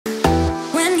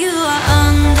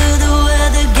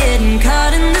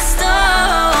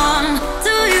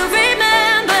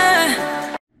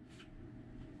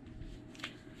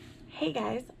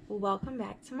welcome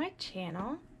back to my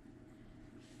channel.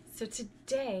 So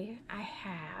today I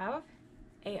have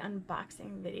a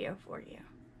unboxing video for you,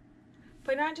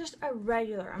 but not just a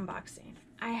regular unboxing.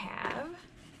 I have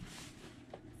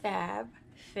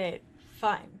FabFitFun.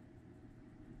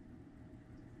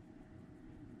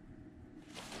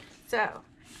 So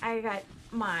I got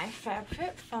my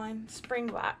FabFitFun spring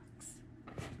box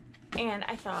and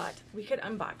I thought we could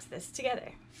unbox this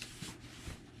together.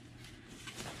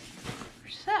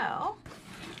 So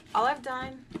all I've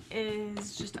done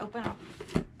is just open up,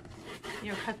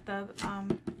 cut the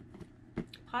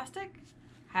plastic.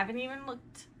 Haven't even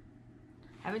looked,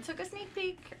 haven't took a sneak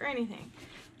peek or anything.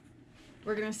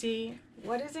 We're gonna see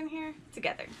what is in here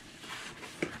together.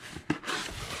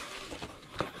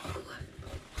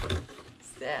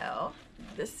 So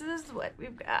this is what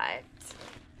we've got.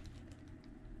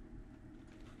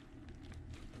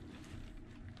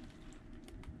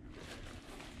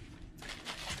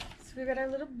 So we've got our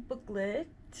little booklet.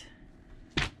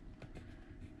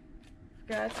 We've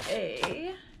got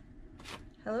a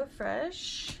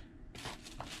HelloFresh.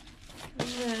 And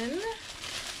then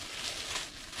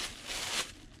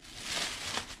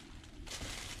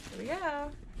here we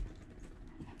go.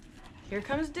 Here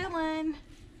comes Dylan.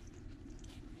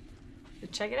 So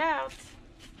check it out.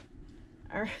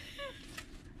 All right.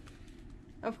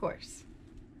 Of course.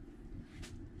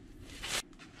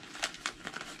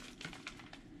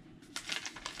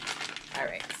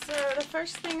 Alright, so the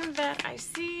first thing that I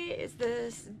see is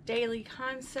this Daily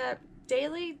Concept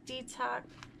Daily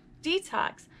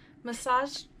Detox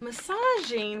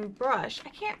Massaging Brush. I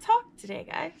can't talk today,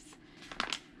 guys.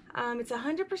 It's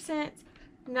 100%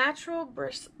 natural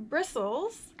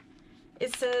bristles.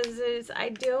 It says it's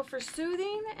ideal for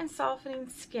soothing and softening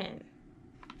skin.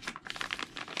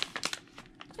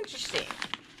 Interesting.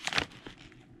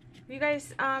 Have you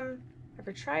guys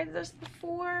ever tried this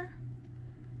before?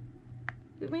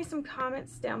 Leave me some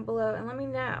comments down below and let me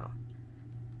know.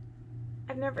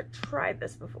 I've never tried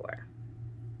this before,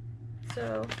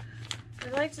 so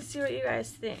I'd like to see what you guys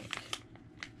think.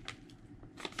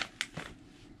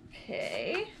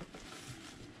 Okay.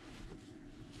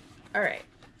 Alright,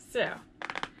 so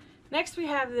next we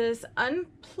have this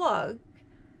Unplug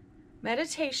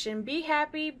Meditation. Be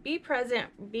happy, be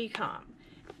present, be calm.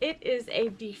 It is a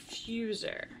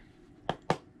diffuser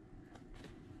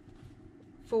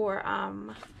for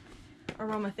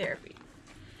aromatherapy.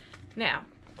 Now,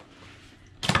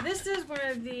 this is one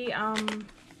of the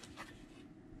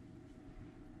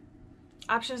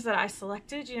options that I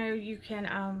selected. You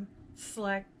can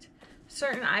select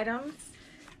certain items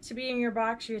to be in your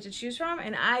box you have to choose from,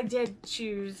 and I did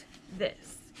choose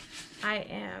this. I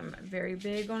am very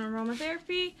big on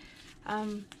aromatherapy. I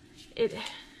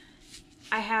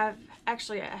have a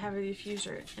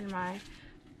diffuser in my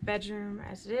bedroom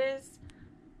as it is.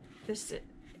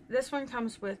 This one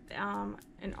comes with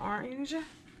an orange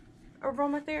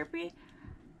aromatherapy.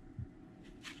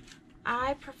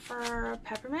 I prefer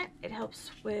peppermint. It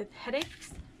helps with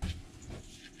headaches.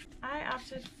 I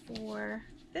opted for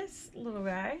this little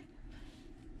guy.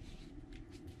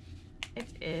 It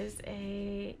is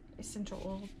a essential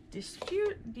oil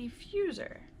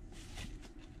diffuser.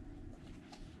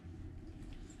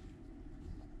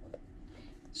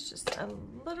 It's just a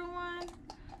little one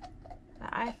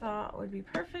that I thought would be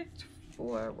perfect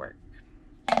for work.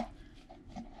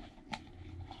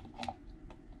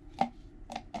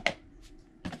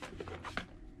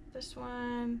 This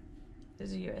one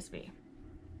is a USB.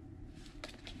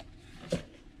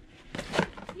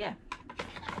 Yeah.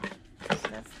 So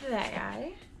that's that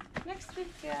guy. Next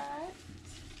we've got,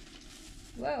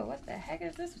 whoa, what the heck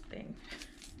is this thing?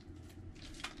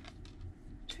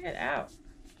 Check it out.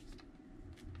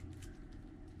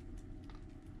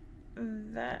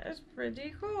 That is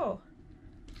pretty cool.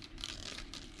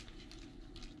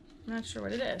 I'm not sure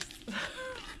what it is.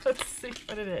 Let's see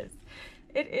what it is.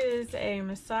 It is a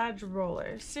massage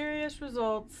roller. Serious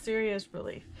results, serious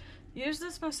relief. Use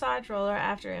this massage roller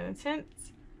after an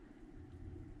intense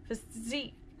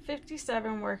Physique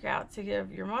 57 workout to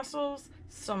give your muscles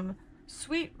some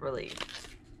sweet relief.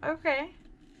 Okay.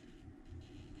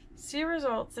 See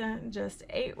results in just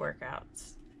 8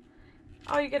 workouts.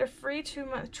 Oh, you get a free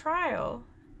 2-month trial.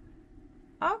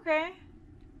 Okay.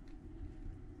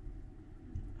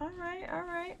 Alright,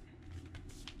 alright.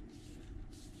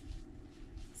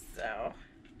 So,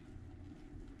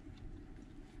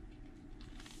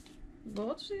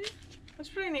 let's see. That's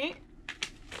pretty neat.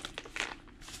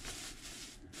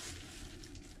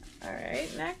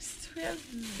 Alright, next we have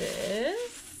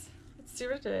this. Let's see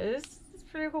what it is. It's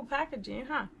pretty cool packaging,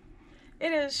 huh?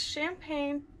 It is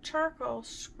champagne charcoal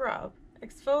scrub.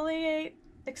 Exfoliate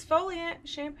exfoliant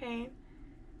champagne.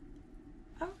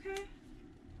 Okay.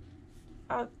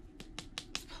 Oh,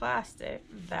 it's plastic.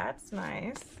 That's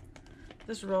nice.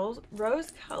 This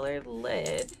rose-colored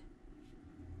lid.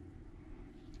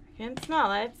 I can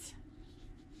smell it.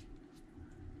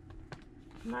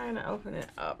 I'm not gonna open it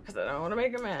up because I don't want to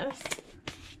make a mess.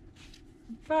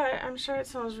 But I'm sure it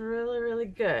smells really, really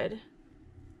good.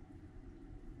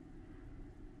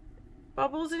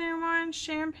 Bubbles in One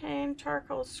Champagne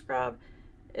Charcoal Scrub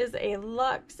is a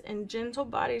luxe and gentle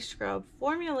body scrub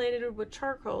formulated with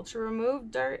charcoal to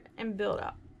remove dirt and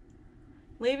buildup,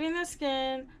 leaving the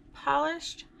skin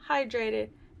polished, hydrated,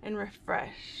 and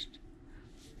refreshed.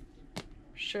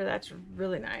 Sure, that's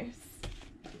really nice.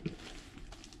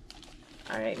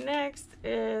 All right, next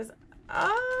is,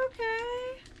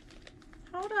 okay,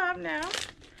 hold up now.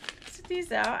 Let's get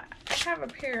these out. I have a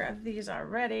pair of these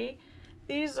already.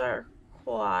 These are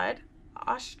Quad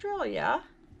Australia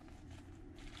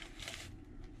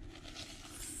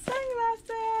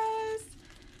sunglasses.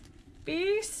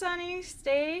 Be sunny,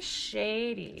 stay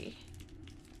shady.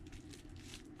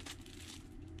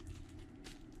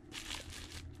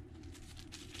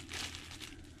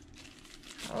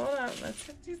 Hold up, let's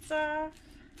get these off.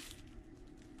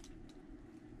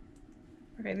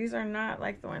 Okay, these are not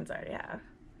like the ones I already have.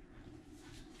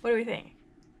 What do we think?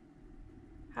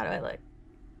 How do I look?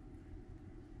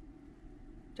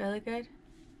 Do I look good?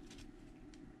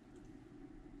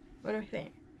 What do we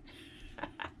think?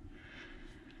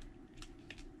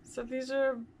 So these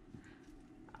are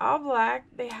all black.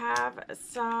 They have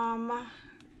some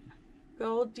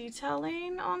gold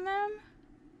detailing on them.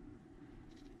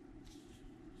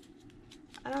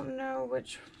 I don't know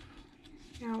which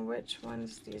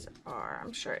ones these are.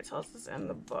 I'm sure it tells us in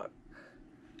the book.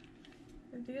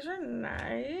 And these are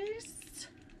nice.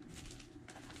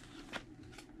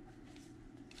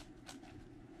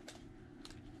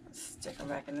 Let's stick them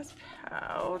back in this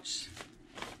pouch.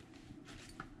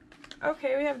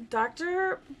 Okay, we have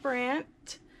Dr.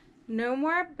 Brandt No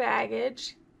More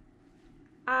Baggage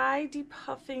Eye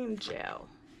Depuffing Gel.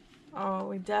 Oh,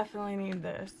 we definitely need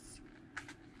this.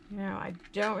 You know, I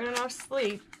don't get enough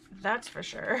sleep, that's for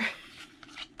sure.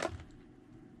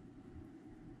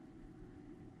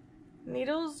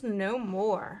 Needles no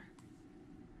more.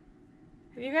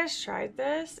 Have you guys tried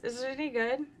this? Is it any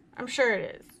good? I'm sure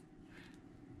it is.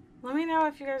 Let me know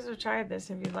if you guys have tried this,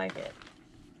 if you like it.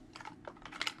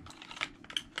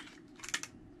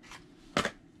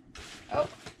 Oh,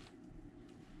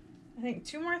 I think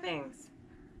 2 more things.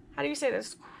 How do you say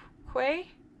this? Quay?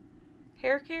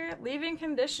 Hair care, leave-in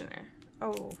conditioner.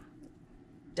 Oh,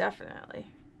 definitely.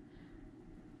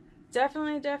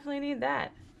 Definitely need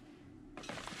that.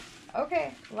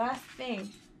 Okay, last thing.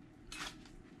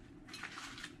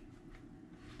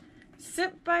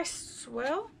 Sip by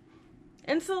Swill.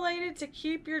 Insulated to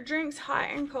keep your drinks hot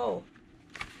and cold.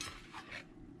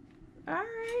 Alright.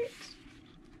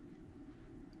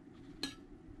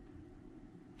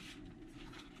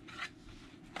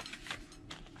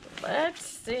 Let's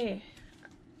see.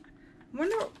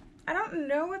 I don't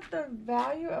know what the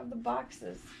value of the box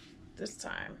is this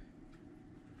time.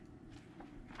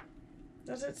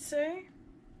 Does it say?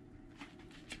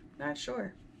 Not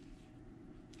sure.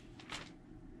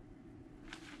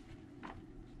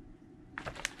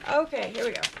 Okay, here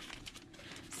we go.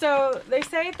 So they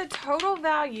say the total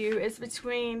value is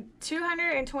between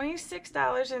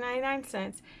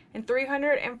 $226.99 and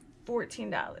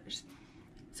 $314.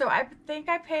 So I think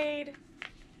I paid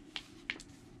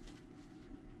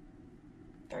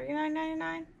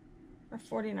 $39.99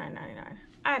 or $49.99.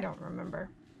 I don't remember.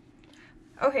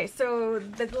 Okay, so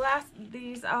the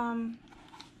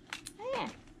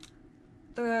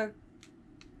the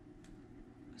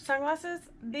sunglasses,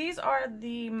 these are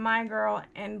the My Girl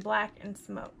and Black and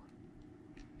Smoke.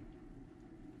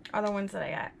 Are the ones that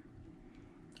I got.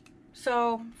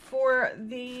 So for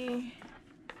the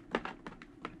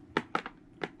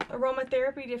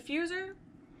aromatherapy diffuser,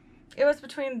 it was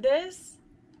between this,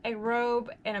 a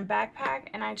robe, and a backpack,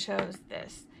 and I chose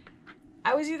this.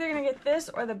 I was either gonna get this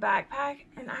or the backpack,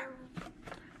 and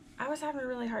I was having a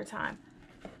really hard time,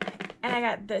 and I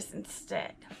got this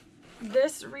instead.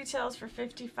 This retails for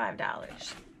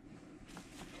 $55,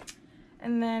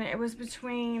 and then it was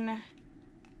between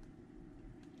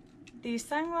these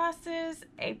sunglasses,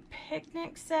 a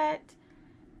picnic set,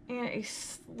 and a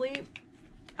sleep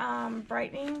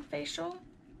brightening facial.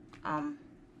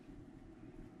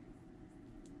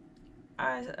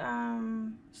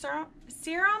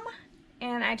 Serum,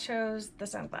 and I chose the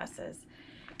sunglasses.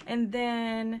 And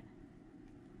then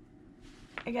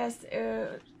I guess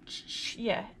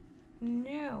yeah,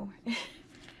 no,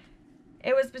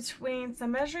 It was between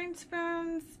some measuring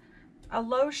spoons, a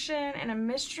lotion, and a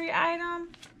mystery item.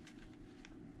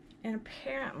 And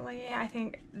apparently, I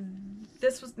think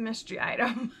this was the mystery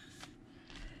item.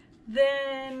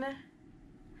 Then,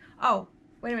 oh,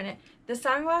 wait a minute. The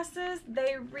sunglasses,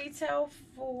 they retail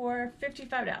for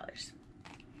 $55.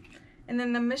 And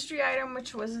then the mystery item,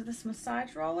 which was this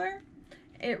massage roller,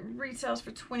 it retails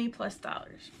for $20+.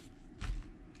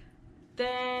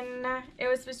 Then it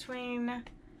was between,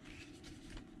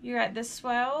 you got this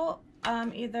swell,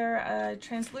 either a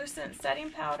translucent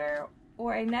setting powder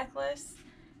or a necklace.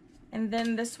 And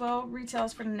then this swell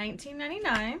retails for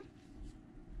 $19.99.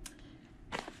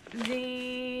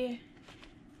 The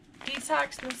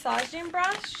detox massaging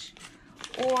brush,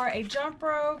 or a jump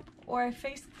rope, or a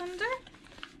face cleanser.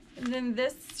 And then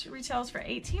this retails for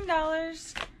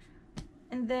 $18.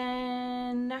 And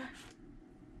then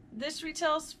this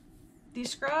retails, the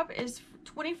scrub is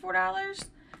 $24,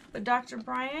 but Dr.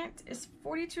 Bryant is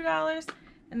 $42,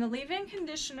 and the leave-in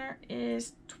conditioner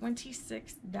is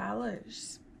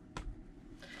 $26.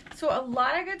 So a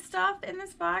lot of good stuff in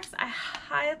this box. I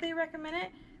highly recommend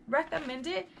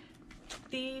it.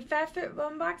 The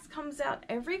FabFitFun box comes out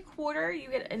every quarter. You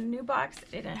get a new box,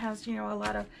 and it has, you know, a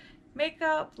lot of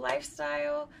makeup,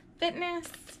 lifestyle,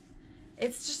 fitness.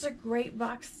 It's just a great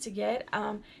box to get.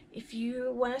 If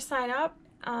you want to sign up,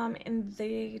 in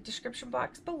the description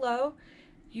box below,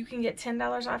 you can get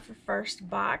 $10 off your first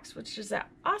box, which is an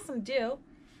awesome deal.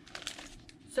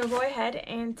 So go ahead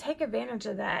and take advantage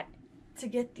of that to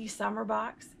get the summer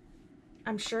box.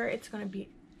 I'm sure it's going to be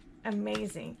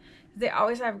amazing. They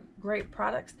always have great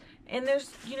products, and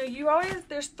there's, you know,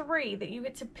 there's 3 that you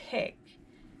get to pick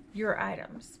your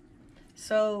items.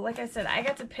 So like I said, I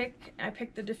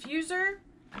picked the diffuser,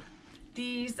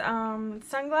 these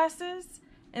sunglasses,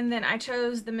 and then I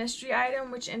chose the mystery item,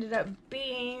 which ended up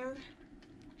being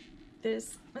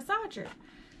this massager.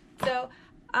 So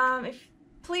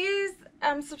please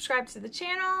subscribe to the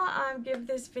channel, give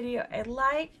this video a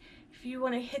like. If you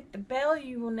want to hit the bell,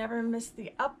 you will never miss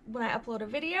when I upload a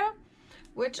video,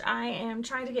 which I am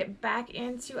trying to get back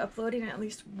into uploading at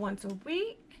least once a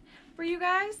week for you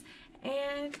guys.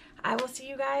 And I will see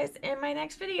you guys in my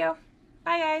next video.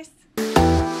 Bye, guys.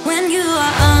 When you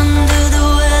are under the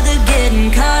weather, getting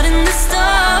caught in the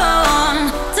storm,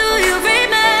 do you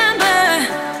remember?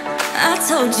 I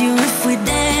told you if we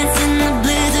dance in the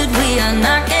blizzard, we are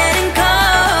not